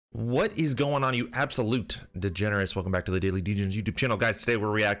What is going on, you absolute degenerates? Welcome back to the Daily Degens YouTube channel. Guys, today we're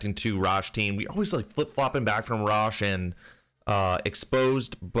reacting to Roshtein. We always like flip-flopping back from Rosh and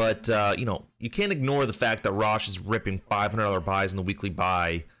Exposed, but you know, you can't ignore the fact that Rosh is ripping $500 buys in the weekly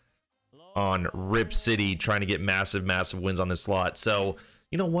buy on Rip City, trying to get massive wins on this slot. So,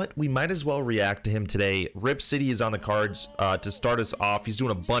 you know what? We might as well react to him today. Rip City is on the cards to start us off. He's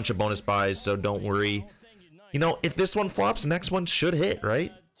doing a bunch of bonus buys, so don't worry. You know, if this one flops, the next one should hit,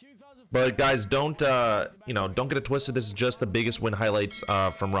 right? But guys, don't you know, don't get it twisted. This is just the biggest win highlights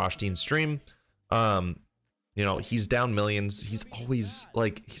from Roshtein's stream. You know, he's down millions. He's always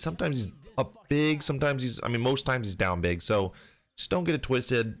like, sometimes he's up big, sometimes he's, I mean, most times he's down big. So just don't get it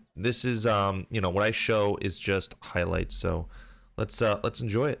twisted. This is you know, what I show is just highlights. So let's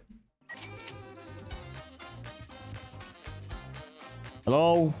enjoy it.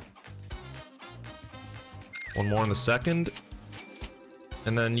 Hello. One more in the second,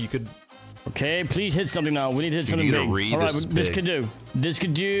 and then you could. Okay, please hit something now. We need to hit something big. All right, this could do. This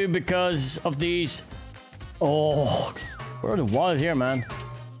could do because of these. Oh, where are the wallets here, man?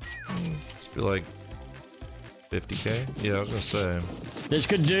 Let's be like 50K. Yeah, I was gonna say. This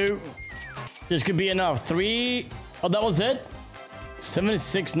could do. This could be enough. 3. Oh, that was it.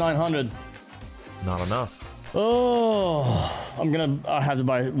 76,900. Not enough. Oh, I have to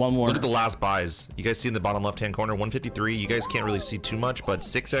buy one more. Look at the last buys. You guys see in the bottom left-hand corner, 153. You guys can't really see too much, but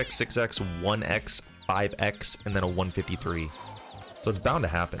 6x, 6x, 1x, 5x, and then a 153. So it's bound to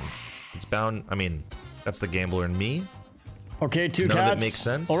happen. It's bound. I mean, that's the gambler in me. Okay, 2 None cats. of it makes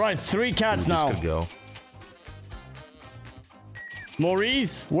sense. All right, 3 cats now. This could go.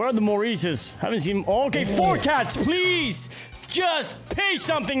 Maurice, where are the Maurices? Haven't seen. Okay, 4 cats, please. Just pay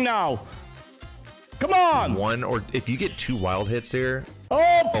something now. Come on! One, or if you get 2 wild hits here. Oh,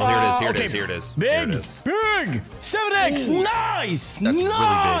 here it is, okay. here it is. Big, here it is. big! 7x! Ooh. Nice! That's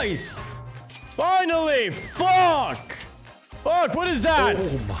nice! Really big. Finally! Fuck! Fuck, what is that?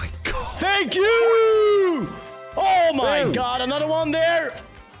 Oh my god. Thank you! Oh my god, another one there!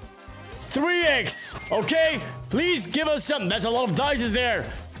 3x! Okay, please give us something. That's a lot of dice there.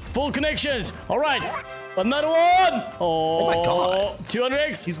 Full connections. Alright. Another one! Oh my god.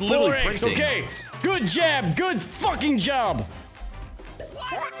 200x? He's literally 4x. printing. Okay. Good job. Good fucking job.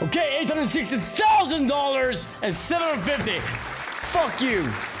 Okay, $860,000 and 750. Fuck you,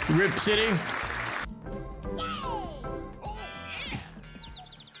 Rip City.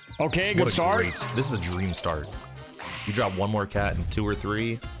 Okay, good start. This is a dream start. You drop one more cat and 2 or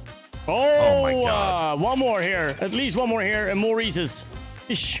 3. Oh my god. One more here. At least one more here and more Reese's.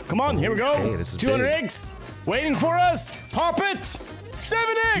 Ish. Come on, here we go. Okay, this is 200x. Waiting for us. Pop it.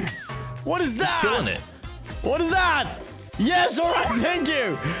 7x. What is that? He's killing it. What is that? Yes, all right, thank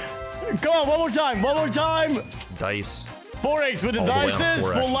you. Come on, one more time. One more time. Dice. 4x with the dices.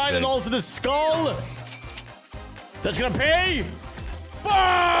 Full line and also the skull. That's gonna pay.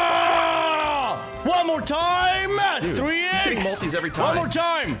 Ah! One more time. 3x. He's hitting multis every time. One more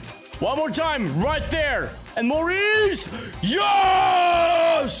time. One more time. Right there. And Maurice.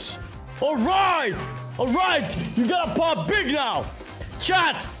 Yes. All right. All right. You gotta pop big now.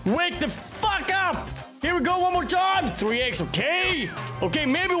 Chat. Wake the fuck up. Here we go. One more time. 3x. Okay. Okay.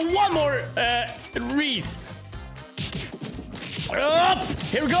 Maybe one more. Reese. Up.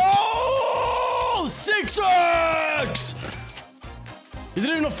 Here we go. 6x. Is it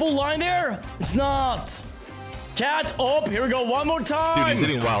even a full line there? It's not. Cat up. Here we go. One more time. Dude, he's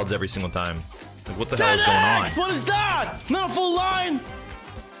hitting wilds every single time. Like, what the hell is going on? What is that? Not a full line.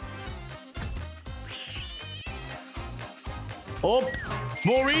 Oh,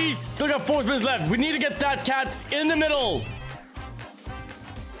 Maurice. Still got 4 minutes left. We need to get that cat in the middle.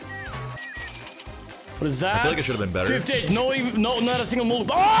 What is that? I feel like it should have been better. 58. No, not a single move.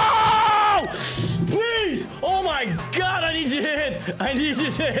 Oh! Please! Oh my god, I need to hit! I need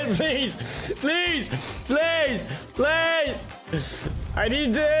to hit, please! Please! Please! Please! I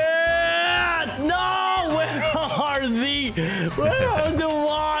need to hit! No! Where are the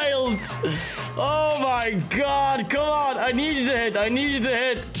wilds? Oh my god, come on! I need you to hit! I need you to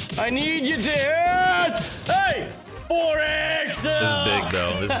hit! I need you to hit! Hey! 4x! This is big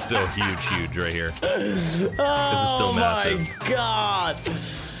though. This is still huge right here. This is still massive. Oh my god!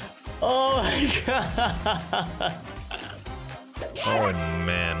 Oh my god! Oh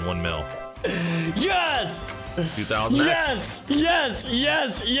man, 1 mil. Yes! 2,000x. Yes, yes,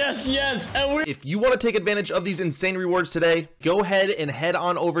 yes, yes, yes. And we're If you want to take advantage of these insane rewards today, Go ahead and head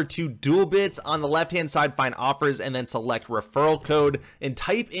on over to DualBits. On the left-hand side, find offers and then select referral code and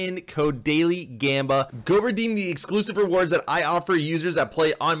type in code DailyGamba. Go redeem the exclusive rewards that I offer users that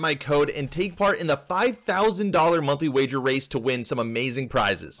play on my code and take part in the $5,000 monthly wager race to win some amazing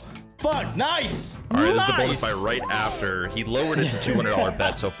prizes. fuck nice. all right, nice. this is the bonus buy right after. He lowered it to $200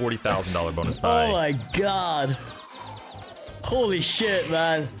 bet, so $40,000 bonus buy. Oh my god. Holy shit,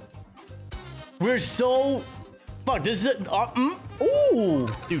 man. We're so fuck. This is ooh.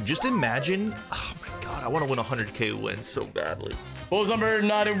 Dude, just imagine. Oh my god, I want to win 100K win so badly. What was number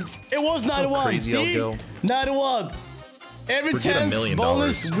 90? It was 91. crazy I'll See, go. 91. Every Forget $1 10th million,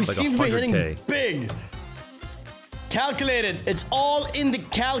 bonus, we like seem to be hitting 100K. big. Calculated. It's all in the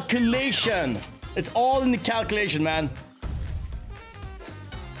calculation. It's all in the calculation, man.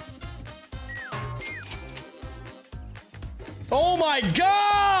 Oh my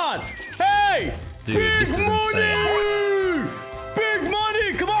god! Hey! Dude, big this is money! insane. Big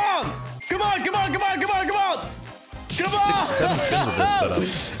money! Come on! Come on, come on, come on, come on, come on! Come on! 6, 7 spins with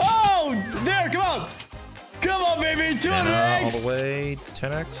this setup. Oh! There, come on! Come on, baby! 200x! All the way,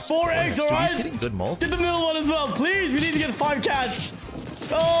 10x. 4x, Dude, alright? he's getting good multis. Get the middle one as well, please! We need to get 5 cats!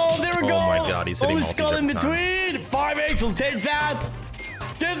 Oh, there we go! Oh my god, he's hitting Only multis skull in every time. between! 5x, we'll take that!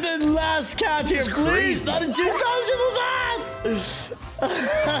 Get the last cat here, is please! crazy. Not a 2,000, just with that!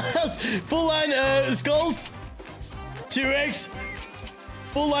 Full line skulls. 2x.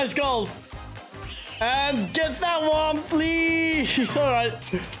 Full line skulls. And get that one, please! Alright,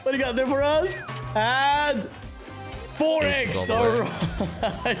 what do you got there for us? And 4x,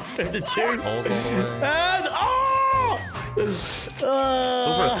 alright, 52. All the way. And oh!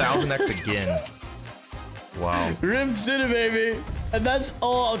 Over 1,000x again. Wow. Rim City, baby. And that's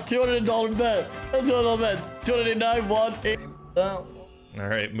all a $200 bet. That's what I'll bet. 289, 1, 8. All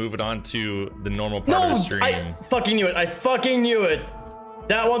right, moving on to the normal part of the stream. I fucking knew it. I fucking knew it.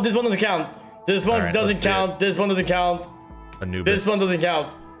 That one, this one doesn't count. This one Alright, doesn't let's see count. This one doesn't count. Anubis. This one doesn't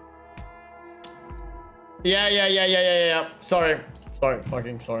count. Yeah. Sorry.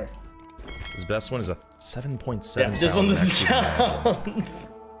 Fucking sorry. His best one is a 7.7. Yeah, this one doesn't count.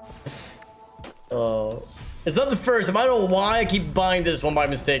 Oh. It's not the first time. I don't know why I keep buying this one by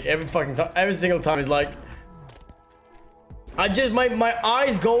mistake. Every fucking time. Every single time is like... I just... My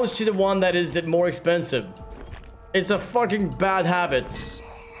eyes goes to the one that is the more expensive. It's a fucking bad habit.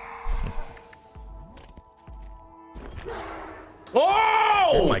 Oh!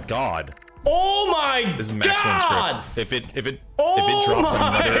 Oh my god. Oh my This is max one god! script. If it Oh drops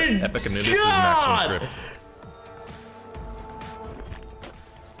my another epic Anubis, this is max one God! script.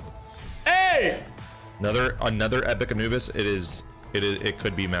 Hey! Another epic Anubis. It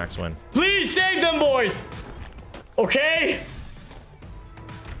could be max win. Please save them, boys! Okay?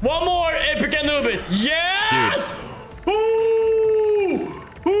 One more epic Anubis. Yes! Ooh!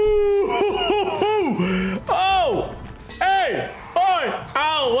 Ooh! Oh! Hey! Oh!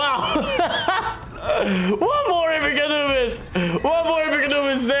 Oh, wow! One more epic Anubis! One more epic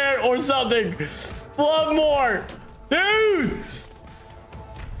Anubis there or something! One more! Dude!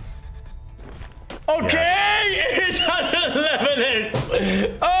 Okay! Yes.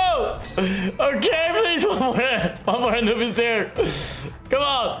 811x! Oh! Okay, please, one more Anubis there. Come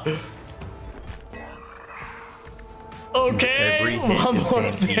on! Okay, Every hit one is more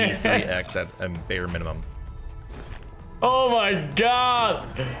going to be there. 3x at a bare minimum. Oh my god!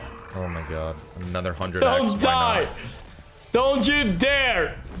 Oh my god. Another 100x. Don't Why die! not? Don't you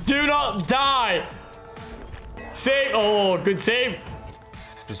dare! Do not die! Save! Oh, good save!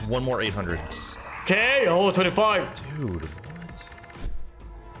 Just one more 800. Okay, oh, 25. Dude, what?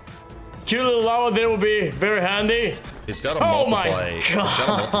 Cute little lava there will be very handy. It's got to Oh multiply. my It's got to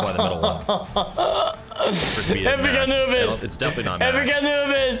multiply the middle one. For it to be at Epic max. Anubis! It's definitely not max. Epic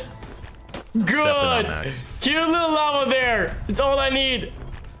Anubis! Definitely not Good! max. Cute little lava there! It's all I need!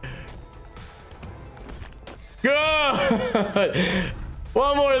 Good!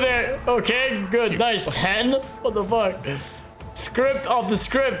 One more there. Okay, good. Nice. 10? What the fuck? Script of the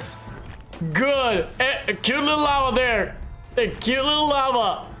scripts. Good. A cute little lava there. A cute little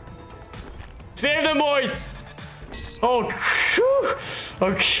lava. Save them, boys. Oh, whew.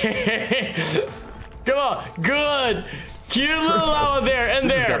 Okay. Come on. Good. Cute little lava there and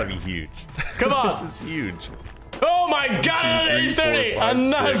This there. has got to be huge. Come on. This is huge. Oh my god, another 2, 3, 830. 4, 5,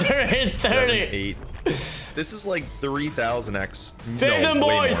 Another 6, 830. 7, 8. This is like 3,000x. Save them, way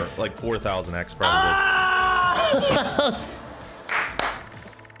boys. more, like 4,000x probably. Ah!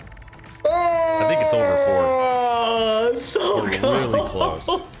 I think it's over 4. Oh, so We're close. really close.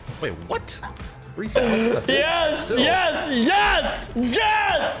 Wait, what? 3,000. Yes, yes, yes,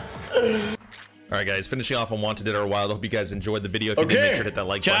 yes. All right, guys, finishing off on Wanted Dead or Wild. I hope you guys enjoyed the video. If you did, make sure to hit that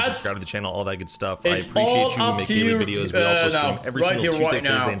like button, subscribe to the channel, all that good stuff. I It's appreciate all you. We up make to daily you, videos. We also stream now. every Right single here, Tuesday, right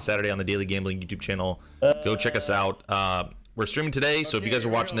now. Thursday, and Saturday on the Daily Gambling YouTube channel. Go check us out. We're streaming today, so if you guys are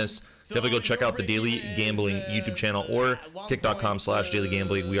watching this, definitely go check out the Daily Gambling YouTube channel or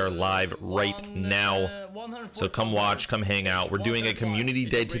kick.com/dailygambling. We are live right now, so come watch, come hang out. We're doing a community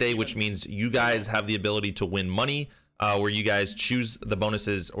day today, which means you guys have the ability to win money, where you guys choose the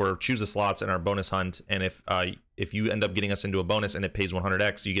bonuses or choose the slots in our bonus hunt, and if you end up getting us into a bonus and it pays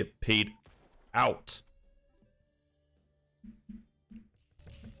 100x, you get paid out.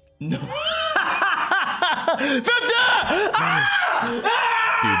 No. 50!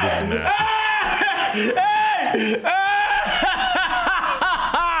 Dude, this is massive. Hey!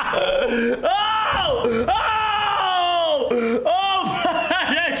 Oh! Oh! Oh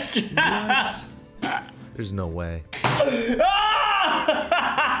my God! There's no way.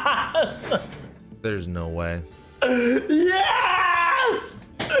 There's no way. Yes!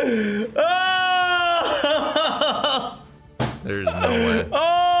 Oh! There's no way.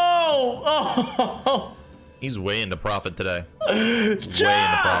 Oh! Oh! He's way into profit today. Way into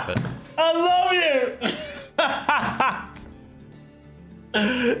profit. I love you!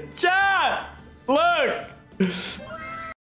 Chat! Look!